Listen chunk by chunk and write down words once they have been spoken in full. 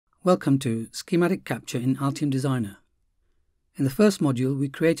Welcome to Schematic Capture in Altium Designer. In the first module, we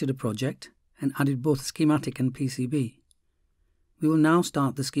created a project and added both schematic and PCB. We will now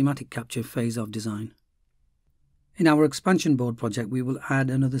start the schematic capture phase of design. In our expansion board project, we will add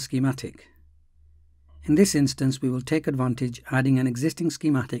another schematic. In this instance, we will take advantage adding an existing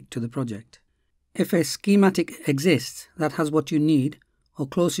schematic to the project. If a schematic exists that has what you need or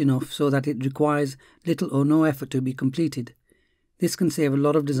close enough so that it requires little or no effort to be completed, this can save a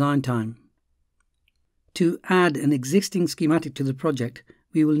lot of design time. To add an existing schematic to the project,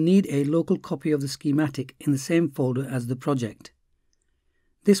 we will need a local copy of the schematic in the same folder as the project.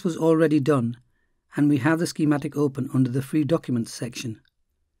 This was already done, and we have the schematic open under the Free Documents section.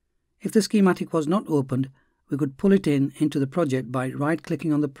 If the schematic was not opened, we could pull it into the project by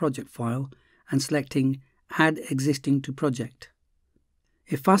right-clicking on the project file and selecting Add Existing to Project.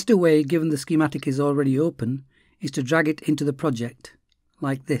 A faster way, given the schematic is already open, is to drag it into the project,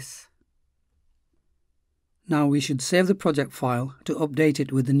 like this. Now we should save the project file to update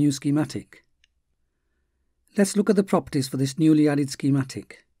it with the new schematic. Let's look at the properties for this newly added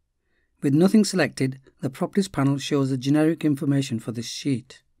schematic. With nothing selected, the Properties panel shows the generic information for this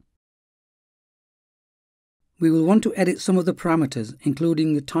sheet. We will want to edit some of the parameters,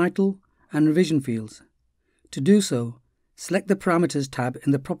 including the title and revision fields. To do so, select the Parameters tab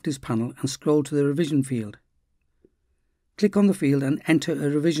in the Properties panel and scroll to the Revision field. Click on the field and enter a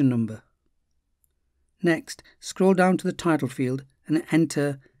revision number. Next, scroll down to the title field and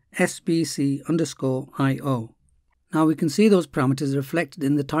enter SBC_IO. Now we can see those parameters reflected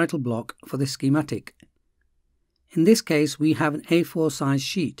in the title block for this schematic. In this case, we have an A4 size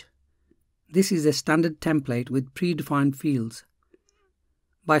sheet. This is a standard template with predefined fields.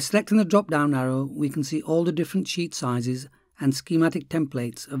 By selecting the drop-down arrow, we can see all the different sheet sizes and schematic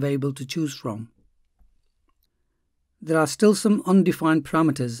templates available to choose from. There are still some undefined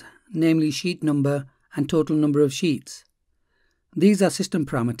parameters, namely sheet number and total number of sheets. These are system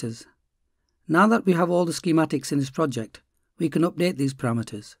parameters. Now that we have all the schematics in this project, we can update these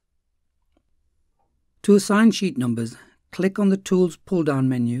parameters. To assign sheet numbers, click on the Tools pull-down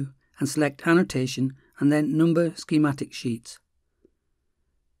menu and select Annotation and then Number Schematic Sheets.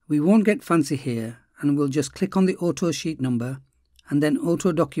 We won't get fancy here and we'll just click on the Auto Sheet Number and then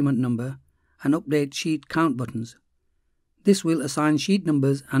Auto Document Number and Update Sheet Count buttons. This will assign sheet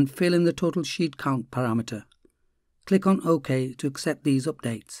numbers and fill in the total sheet count parameter. Click on OK to accept these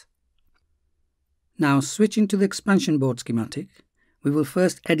updates. Now, switching to the expansion board schematic, we will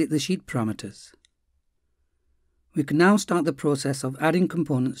first edit the sheet parameters. We can now start the process of adding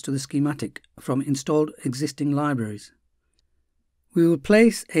components to the schematic from installed existing libraries. We will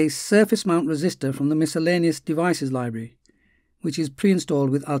place a surface mount resistor from the Miscellaneous Devices library, which is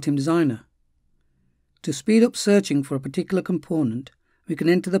pre-installed with Altium Designer. To speed up searching for a particular component, we can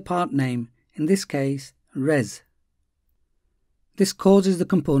enter the part name, in this case, Res. This causes the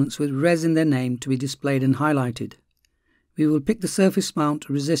components with Res in their name to be displayed and highlighted. We will pick the surface mount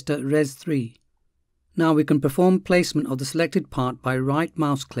resistor Res3. Now we can perform placement of the selected part by right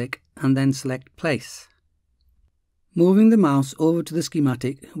mouse click and then select Place. Moving the mouse over to the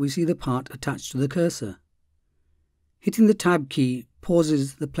schematic, we see the part attached to the cursor. Hitting the Tab key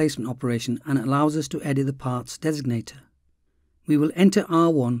pauses the placement operation and allows us to edit the part's designator. We will enter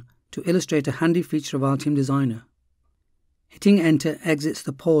R1 to illustrate a handy feature of Altium Designer. Hitting Enter exits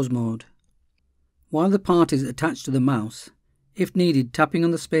the pause mode. While the part is attached to the mouse, if needed, tapping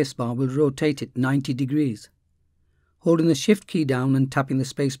on the spacebar will rotate it 90 degrees. Holding the Shift key down and tapping the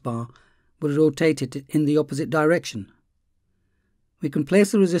spacebar will rotate it in the opposite direction. We can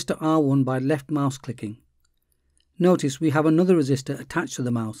place the resistor R1 by left mouse clicking. Notice we have another resistor attached to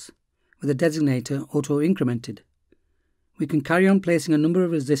the mouse, with the designator auto-incremented. We can carry on placing a number of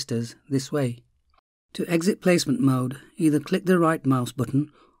resistors this way. To exit placement mode, either click the right mouse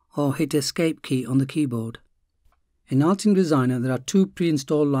button or hit Escape key on the keyboard. In Altium Designer there are two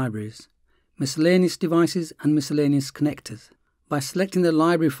pre-installed libraries, Miscellaneous Devices and Miscellaneous Connectors. By selecting the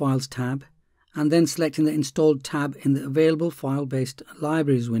Library Files tab and then selecting the Installed tab in the Available File-Based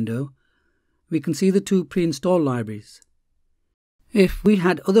Libraries window, we can see the two pre-installed libraries. If we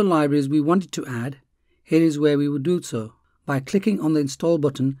had other libraries we wanted to add, here is where we would do so, by clicking on the Install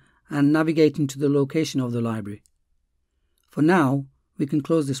button and navigating to the location of the library. For now, we can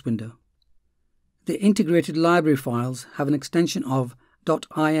close this window. The integrated library files have an extension of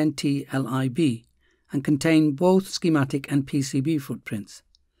 .intlib and contain both schematic and PCB footprints.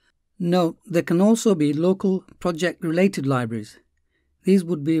 Note, there can also be local project-related libraries. These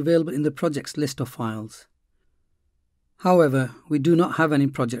would be available in the project's list of files. However, we do not have any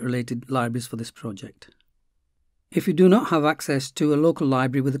project-related libraries for this project. If you do not have access to a local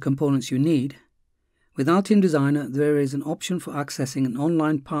library with the components you need, with Altium Designer there is an option for accessing an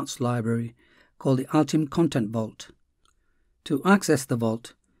online parts library called the Altium Content Vault. To access the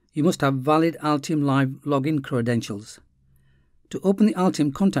vault, you must have valid Altium Live login credentials. To open the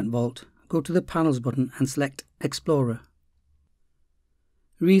Altium Content Vault, go to the Panels button and select Explorer.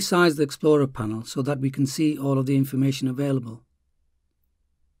 Resize the Explorer panel so that we can see all of the information available.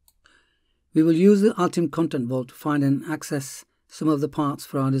 We will use the Altium Content Vault to find and access some of the parts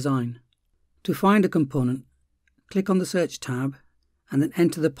for our design. To find a component, click on the Search tab and then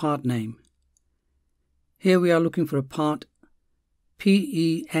enter the part name. Here we are looking for a part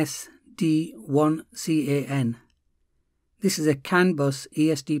PESD1CAN. This is a CAN bus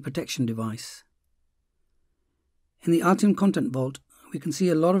ESD protection device. In the Altium Content Vault, we can see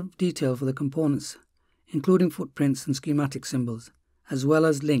a lot of detail for the components, including footprints and schematic symbols, as well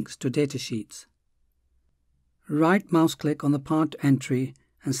as links to datasheets. Right mouse click on the part entry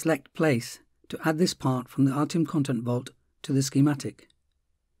and select Place to add this part from the Altium Content Vault to the schematic.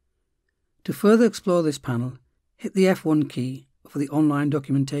 To further explore this panel, hit the F1 key for the online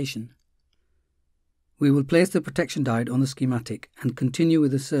documentation. We will place the protection diode on the schematic and continue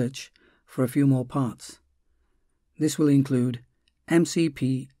with the search for a few more parts. This will include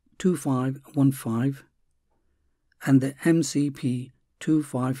MCP2515 and the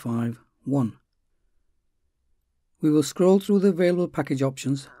MCP2551. We will scroll through the available package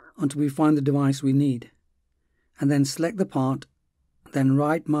options until we find the device we need, and then select the part, then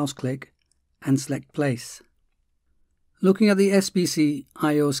right mouse click and select Place. Looking at the SBC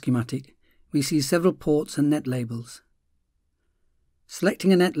I/O schematic, we see several ports and net labels.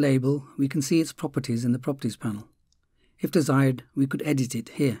 Selecting a net label, we can see its properties in the Properties panel. If desired, we could edit it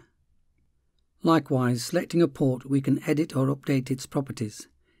here. Likewise, selecting a port, we can edit or update its properties.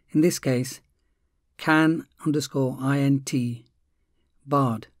 In this case, CAN_INT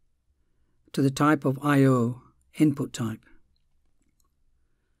barred to the type of I/O input type.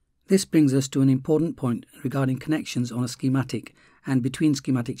 This brings us to an important point regarding connections on a schematic and between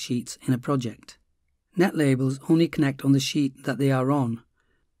schematic sheets in a project. Net labels only connect on the sheet that they are on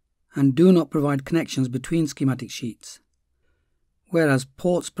and do not provide connections between schematic sheets, whereas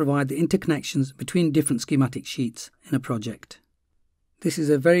ports provide the interconnections between different schematic sheets in a project. This is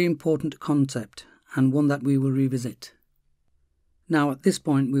a very important concept and one that we will revisit. Now at this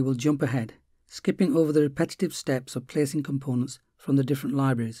point we will jump ahead, skipping over the repetitive steps of placing components from the different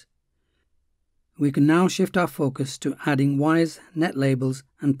libraries. We can now shift our focus to adding wires, net labels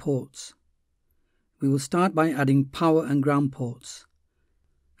and ports. We will start by adding power and ground ports.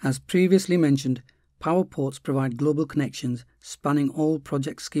 As previously mentioned, power ports provide global connections spanning all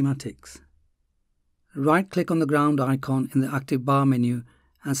project schematics. Right-click on the ground icon in the active bar menu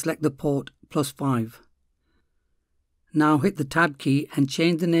and select the port +5. Now hit the Tab key and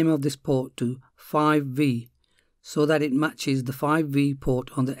change the name of this port to 5V so that it matches the 5V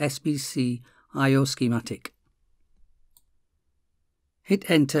port on the SBC I/O schematic. Hit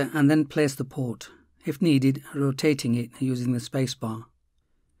Enter and then place the port, if needed, rotating it using the spacebar.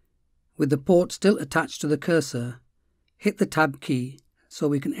 With the port still attached to the cursor, hit the Tab key so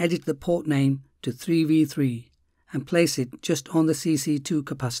we can edit the port name to 3V3 and place it just on the CC2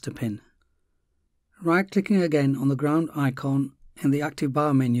 capacitor pin. Right-clicking again on the ground icon in the active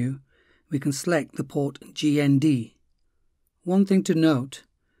bar menu, we can select the port GND. One thing to note,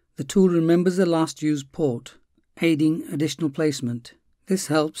 the tool remembers the last used port, aiding additional placement. This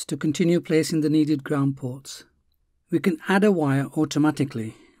helps to continue placing the needed ground ports. We can add a wire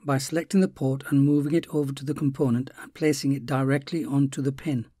automatically by selecting the port and moving it over to the component and placing it directly onto the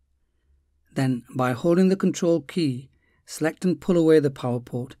pin. Then, by holding the Control key, select and pull away the power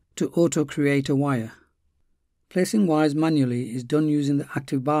port to auto-create a wire. Placing wires manually is done using the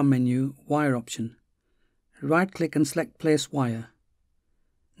active bar menu Wire option. Right-click and select Place Wire.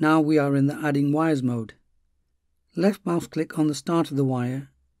 Now we are in the Adding Wires mode. Left mouse click on the start of the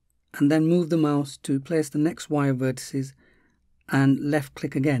wire and then move the mouse to place the next wire vertices and left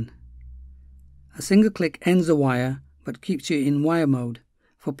click again. A single click ends the wire but keeps you in wire mode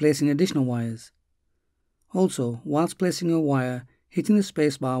for placing additional wires. Also, whilst placing a wire, hitting the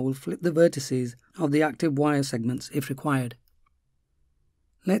spacebar will flip the vertices of the active wire segments if required.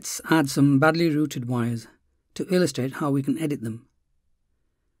 Let's add some badly routed wires to illustrate how we can edit them.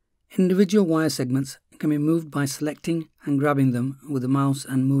 Individual wire segments can be moved by selecting and grabbing them with the mouse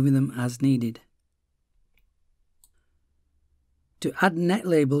and moving them as needed. To add net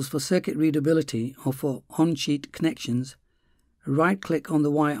labels for circuit readability or for on-sheet connections, right-click on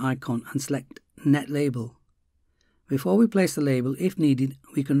the wire icon and select Net Label. Before we place the label, if needed,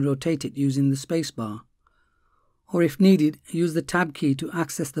 we can rotate it using the spacebar. or if needed, use the Tab key to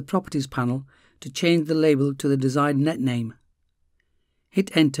access the Properties panel to change the label to the desired net name.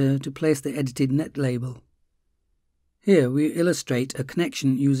 Hit Enter to place the edited net label. Here we illustrate a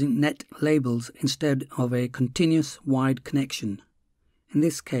connection using net labels instead of a continuous wide connection. In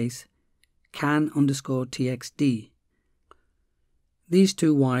this case, CAN_TXD. These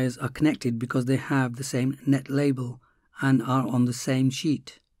two wires are connected because they have the same net label and are on the same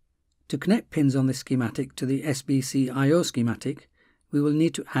sheet. To connect pins on this schematic to the SBC/IO schematic, we will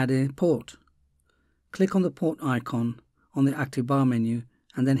need to add a port. Click on the port icon on the active bar menu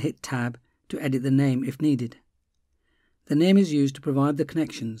and then hit Tab to edit the name if needed. The name is used to provide the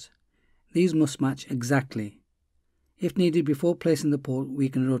connections. These must match exactly. If needed before placing the port, we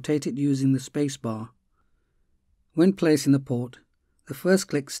can rotate it using the space bar. When placing the port, the first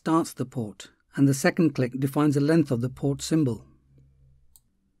click starts the port and the second click defines the length of the port symbol.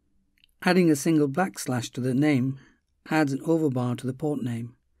 Adding a single backslash to the name adds an overbar to the port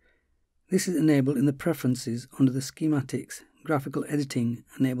name. This is enabled in the preferences under the schematics. Graphical editing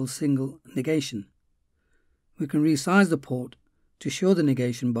enables single negation. We can resize the port to show the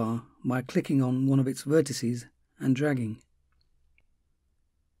negation bar by clicking on one of its vertices and dragging.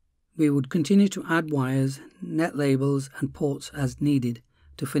 We would continue to add wires, net labels and ports as needed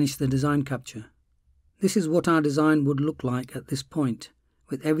to finish the design capture. This is what our design would look like at this point,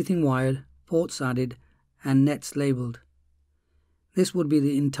 with everything wired, ports added and nets labelled. This would be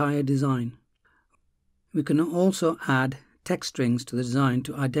the entire design. We can also add text strings to the design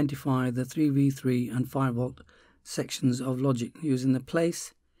to identify the 3v3 and 5V sections of logic using the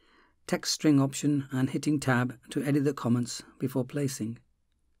place, text string option and hitting Tab to edit the comments before placing.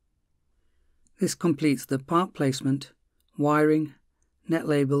 This completes the part placement, wiring, net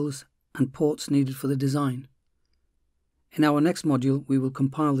labels and ports needed for the design. In our next module, we will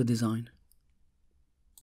compile the design.